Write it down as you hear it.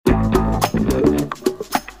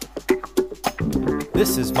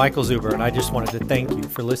This is Michael Zuber, and I just wanted to thank you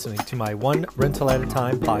for listening to my One Rental at a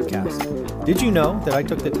Time podcast. Did you know that I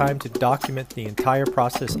took the time to document the entire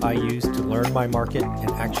process I used to learn my market and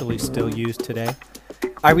actually still use today?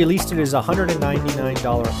 I released it as a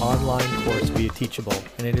 $199 online course via Teachable,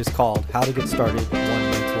 and it is called How to Get Started One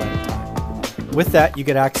Rental at a Time. With that, you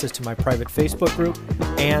get access to my private Facebook group,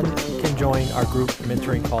 and you can join our group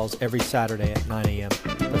mentoring calls every Saturday at 9 a.m.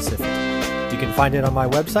 Pacific. You can find it on my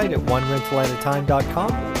website at onerentalatatime.com.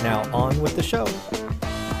 Now on with the show.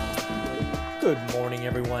 Good morning,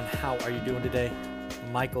 everyone. How are you doing today?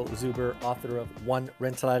 Michael Zuber, author of One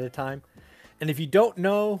Rental at a Time. And if you don't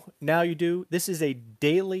know, now you do. This is a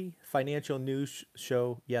daily financial news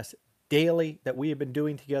show. Yes, daily, that we have been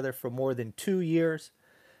doing together for more than 2 years.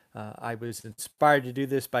 I was inspired to do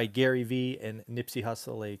this by Gary Vee and Nipsey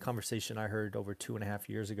Hussle. A conversation I heard over 2.5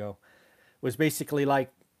 years ago was basically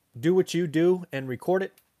like, do what you do and record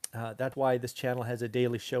it. That's why this channel has a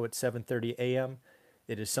daily show at 7:30 a.m.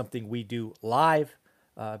 It is something we do live.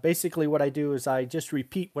 Basically what I do is I just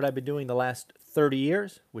repeat what I've been doing the last 30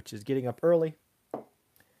 years, which is getting up early,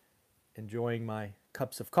 enjoying my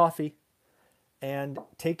cups of coffee, and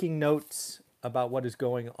taking notes about what is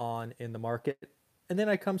going on in the market. And then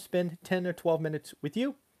I come spend 10 or 12 minutes with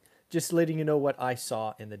you, just letting you know what I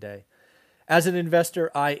saw in the day. As an investor,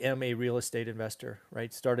 I am a real estate investor,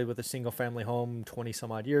 right? Started with a single family home 20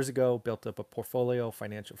 some odd years ago, built up a portfolio,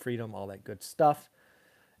 financial freedom, all that good stuff.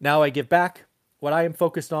 Now I give back. What I am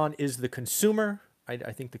focused on is the consumer. I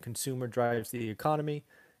think the consumer drives the economy.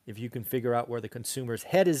 If you can figure out where the consumer's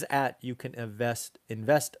head is at, you can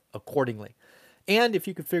invest accordingly. And if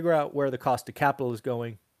you can figure out where the cost of capital is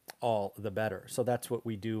going, all the better. So that's what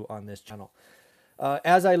we do on this channel.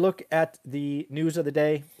 As I look at the news of the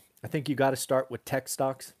day, I think you got to start with tech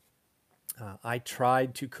stocks. I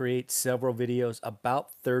tried to create several videos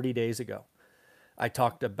about 30 days ago. I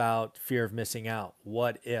talked about fear of missing out.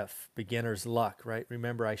 What if? Beginner's luck, right?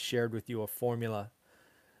 Remember, I shared with you a formula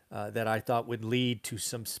that I thought would lead to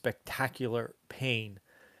some spectacular pain.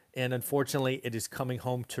 And unfortunately, it is coming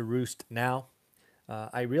home to roost now.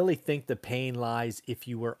 I really think the pain lies if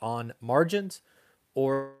you were on margins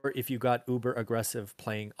or if you got uber aggressive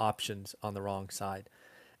playing options on the wrong side.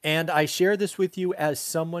 And I share this with you as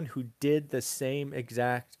someone who did the same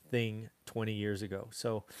exact thing 20 years ago.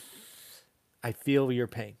 So I feel your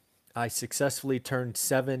pain. I successfully turned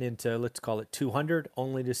 7 into, let's call it 200,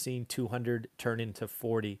 only to see 200 turn into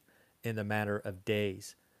 40 in the matter of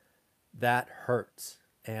days. That hurts.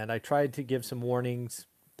 And I tried to give some warnings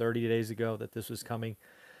 30 days ago that this was coming.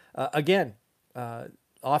 Often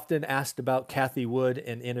asked about Cathie Wood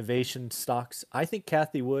and innovation stocks. I think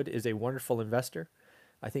Cathie Wood is a wonderful investor.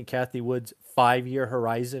 I think Cathie Wood's 5-year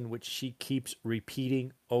horizon, which she keeps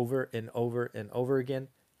repeating over and over and over again,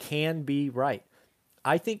 can be right.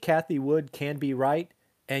 I think Cathie Wood can be right,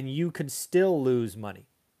 and you can still lose money.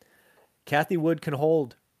 Cathie Wood can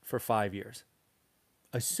hold for 5 years,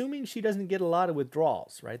 assuming she doesn't get a lot of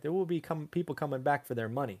withdrawals, right? There will be people coming back for their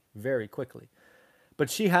money very quickly.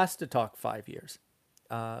 But she has to talk 5 years.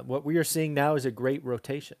 What we are seeing now is a great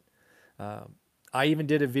rotation. I even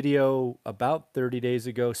did a video about 30 days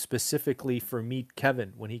ago specifically for Meet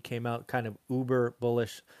Kevin when he came out kind of uber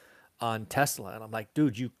bullish on Tesla. And I'm like,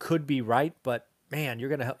 dude, you could be right, but man, you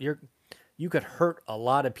could hurt a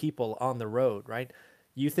lot of people on the road, right?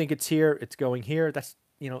 You think it's here, it's going here. That's,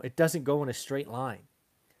 it doesn't go in a straight line.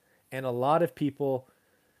 And a lot of people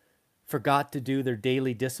forgot to do their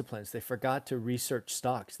daily disciplines. They forgot to research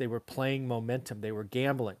stocks. They were playing momentum. They were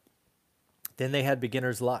gambling. Then they had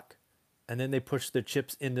beginner's luck. And then they pushed their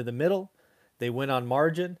chips into the middle. They went on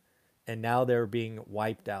margin, and now they're being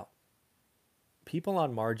wiped out. People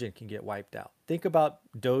on margin can get wiped out. Think about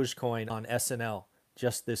Dogecoin on SNL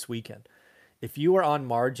just this weekend. If you were on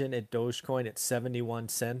margin at Dogecoin at 71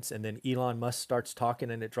 cents, and then Elon Musk starts talking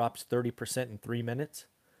and it drops 30% in 3 minutes,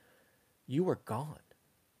 you were gone.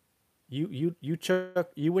 You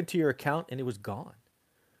went to your account and it was gone.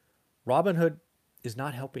 Robinhood is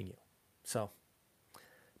not helping you. So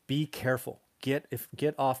be careful. Get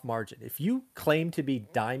off margin. If you claim to be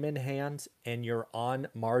diamond hands and you're on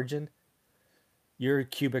margin, you're a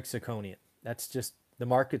cubic zirconian. That's just, the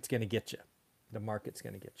market's going to get you. The market's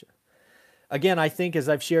going to get you. Again, I think as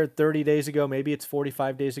I've shared 30 days ago, maybe it's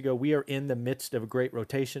 45 days ago, we are in the midst of a great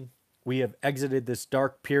rotation. We have exited this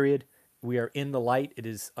dark period. We are in the light. It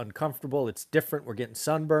is uncomfortable. It's different. We're getting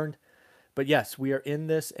sunburned. But yes, we are in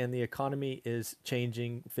this, and the economy is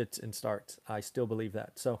changing fits and starts. I still believe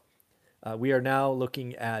that. So we are now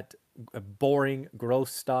looking at boring growth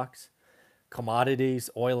stocks, commodities,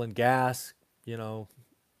 oil and gas,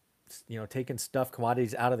 taking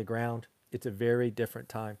commodities out of the ground. It's a very different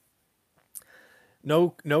time.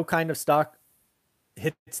 No kind of stock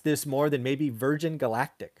hits this more than maybe Virgin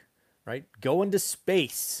Galactic, right? Going to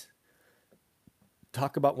space.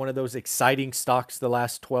 Talk about one of those exciting stocks the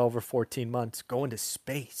last 12 or 14 months. Going to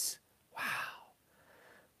space. Wow.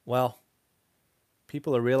 Well,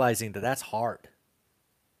 people are realizing that that's hard.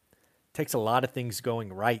 It takes a lot of things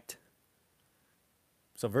going right.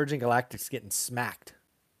 So Virgin Galactic's getting smacked.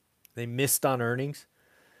 They missed on earnings,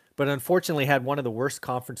 but unfortunately had one of the worst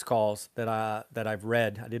conference calls that I've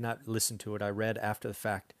read. I did not listen to it. I read after the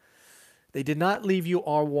fact. They did not leave you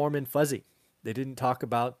all warm and fuzzy. They didn't talk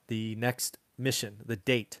about the next mission, the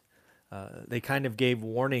date. They kind of gave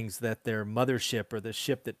warnings that their mothership or the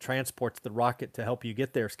ship that transports the rocket to help you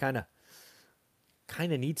get there is kind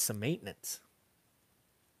of needs some maintenance.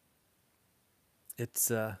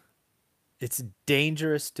 It's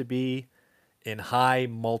dangerous to be in high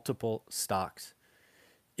multiple stocks.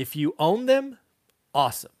 If you own them,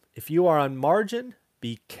 awesome. If you are on margin,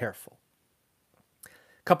 be careful. A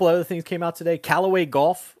couple other things came out today. Callaway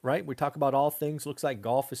Golf, right? We talk about all things. Looks like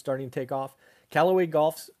golf is starting to take off. Callaway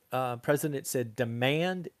Golf's president said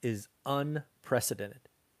demand is unprecedented.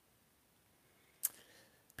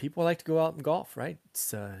 People like to go out and golf, right?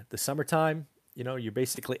 It's the summertime. You know, you're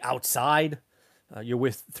basically outside. You're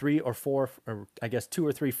with 3 or 4, or I guess 2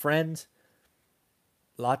 or 3 friends.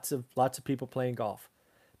 Lots of people playing golf.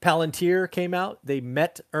 Palantir came out. They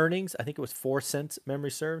met earnings. I think it was 4 cents,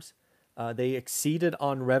 memory serves. They exceeded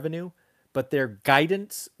on revenue, but their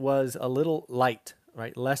guidance was a little light,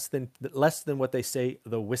 right? Less than what they say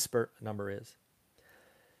the whisper number is.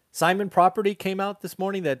 Simon Property came out this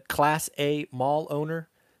morning, that Class A mall owner.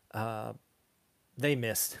 They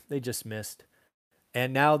missed. They just missed.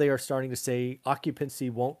 And now they are starting to say occupancy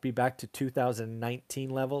won't be back to 2019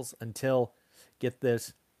 levels until, get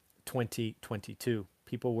this, 2022.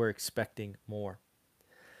 People were expecting more.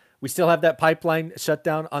 We still have that pipeline shut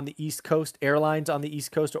down on the East Coast. Airlines on the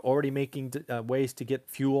East Coast are already making ways to get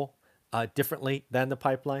fuel differently than the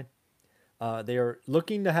pipeline. They are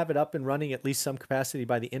looking to have it up and running, at least some capacity,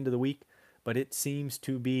 by the end of the week, but it seems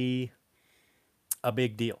to be a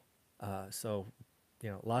big deal. So,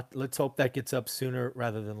 let's hope that gets up sooner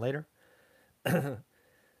rather than later.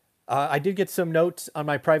 I did get some notes on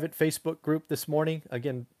my private Facebook group this morning.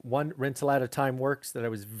 Again, one rental at a time works that I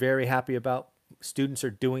was very happy about. Students are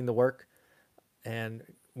doing the work. And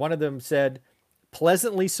one of them said,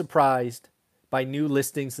 pleasantly surprised by new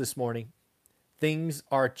listings this morning. Things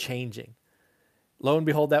are changing. Lo and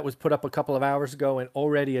behold, that was put up a couple of hours ago, and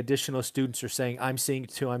already additional students are saying, I'm seeing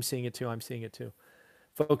it too, I'm seeing it too, I'm seeing it too.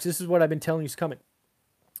 Folks, this is what I've been telling you is coming.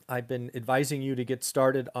 I've been advising you to get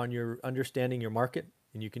started on your understanding your market,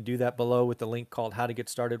 and you can do that below with the link called How to Get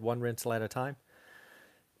Started One Rental at a Time.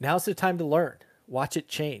 Now's the time to learn. Watch it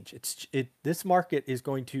change. This market is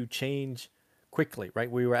going to change quickly,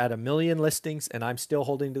 right? We were at 1 million listings, and I'm still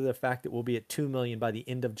holding to the fact that we'll be at 2 million by the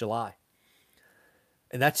end of July.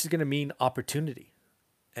 And that's just going to mean opportunity.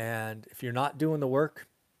 And if you're not doing the work,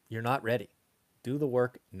 you're not ready. Do the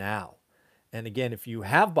work now. And again, if you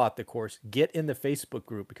have bought the course, get in the Facebook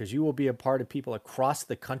group, because you will be a part of people across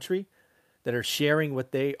the country that are sharing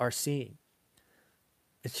what they are seeing.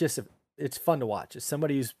 It's fun to watch. As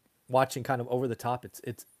somebody who's watching kind of over the top,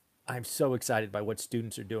 I'm so excited by what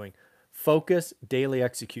students are doing. Focus, daily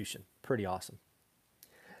execution. Pretty awesome.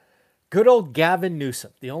 Good old Gavin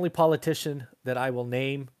Newsom, the only politician that I will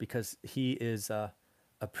name because he is a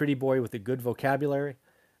pretty boy with a good vocabulary.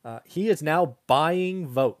 He is now buying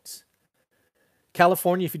votes.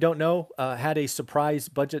 California, if you don't know, had a surprise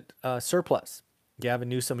budget surplus. Gavin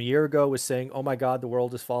Newsom a year ago was saying, oh my God, the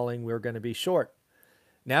world is falling. We're going to be short.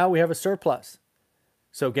 Now we have a surplus.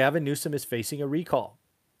 So Gavin Newsom is facing a recall.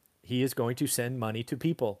 He is going to send money to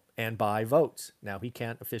people and buy votes. Now, he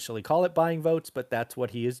can't officially call it buying votes, but that's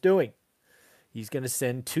what he is doing. He's going to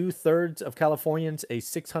send 2/3 of Californians a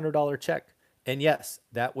 $600 check. And yes,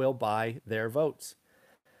 that will buy their votes.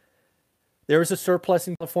 There is a surplus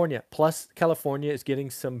in California. Plus, California is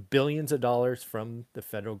getting some billions of dollars from the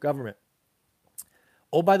federal government.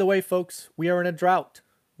 Oh, by the way, folks, we are in a drought.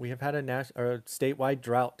 We have had a statewide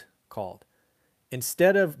drought called.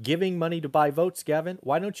 Instead of giving money to buy votes, Gavin,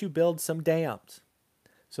 why don't you build some dams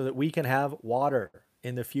so that we can have water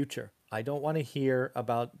in the future? I don't want to hear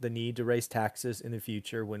about the need to raise taxes in the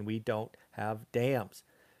future when we don't have dams.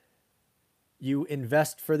 You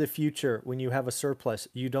invest for the future when you have a surplus.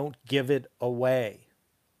 You don't give it away.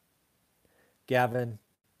 Gavin,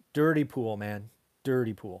 dirty pool, man.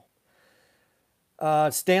 Dirty pool.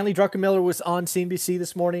 Stanley Druckenmiller was on CNBC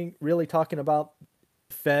this morning, really talking about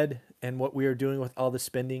Fed and what we are doing with all the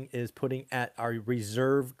spending is putting at our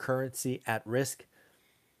reserve currency at risk.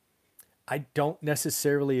 I don't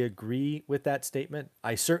necessarily agree with that statement.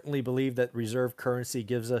 I certainly believe that reserve currency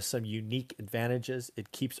gives us some unique advantages.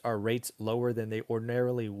 It keeps our rates lower than they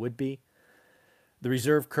ordinarily would be. The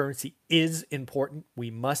reserve currency is important. We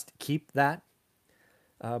must keep that.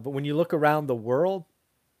 But when you look around the world,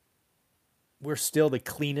 we're still the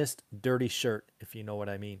cleanest dirty shirt, if you know what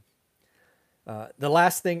I mean. The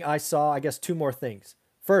last thing I saw, I guess two more things.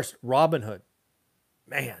 First, Robinhood.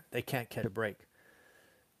 Man, they can't catch a break.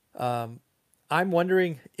 I'm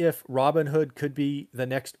wondering if Robinhood could be the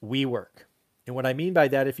next WeWork. And what I mean by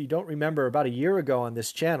that, if you don't remember, about a year ago on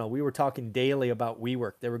this channel, we were talking daily about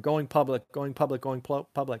WeWork. They were going public, going public, going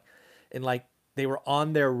public. And like they were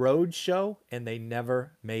on their road show and they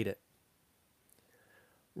never made it.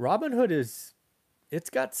 Robinhood it's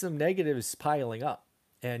got some negatives piling up.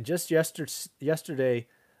 And just yesterday,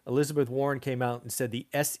 Elizabeth Warren came out and said the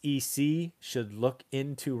SEC should look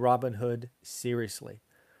into Robinhood seriously.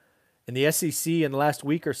 And the SEC in the last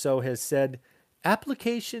week or so has said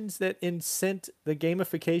applications that incent the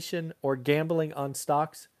gamification or gambling on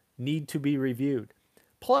stocks need to be reviewed.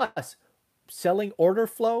 Plus, selling order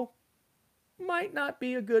flow might not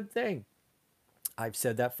be a good thing. I've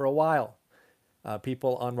said that for a while.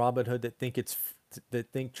 People on Robinhood that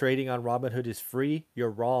think trading on Robinhood is free, you're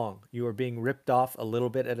wrong. You are being ripped off a little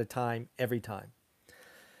bit at a time, every time.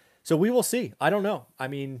 So we will see. I don't know. I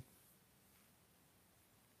mean,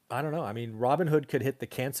 Robinhood could hit the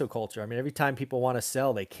cancel culture. I mean, every time people want to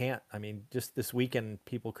sell, they can't. I mean, just this weekend,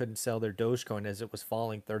 people couldn't sell their Dogecoin as it was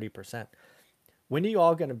falling 30%. When are you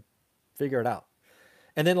all going to figure it out?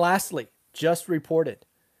 And then lastly, just reported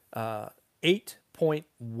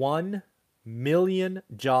 8.1 million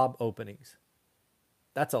job openings.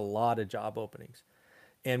 That's a lot of job openings.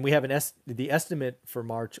 And we have the estimate for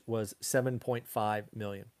March was 7.5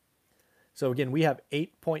 million. So again, we have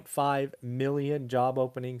 8.5 million job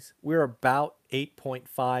openings. We're about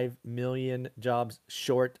 8.5 million jobs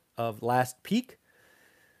short of last peak.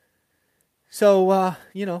 So,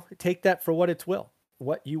 take that for what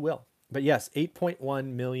you will. But yes,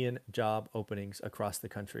 8.1 million job openings across the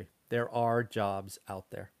country. There are jobs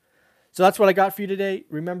out there. So that's what I got for you today.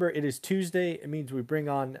 Remember, it is Tuesday. It means we bring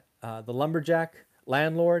on the lumberjack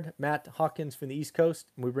landlord, Matt Hawkins from the East Coast.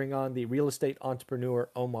 And we bring on the real estate entrepreneur,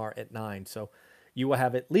 Omar, at 9. So you will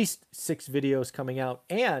have at least 6 videos coming out.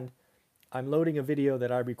 And I'm loading a video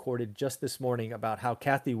that I recorded just this morning about how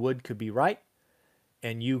Cathie Wood could be right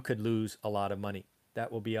and you could lose a lot of money.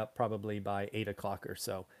 That will be up probably by 8 o'clock or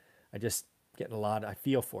so. I just getting I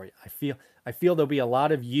feel for you. I feel there'll be a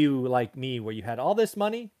lot of you like me where you had all this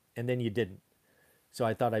money and then you didn't. So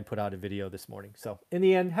I thought I'd put out a video this morning. So in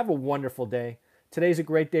the end, have a wonderful day. Today's a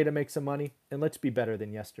great day to make some money, and let's be better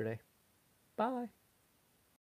than yesterday. Bye.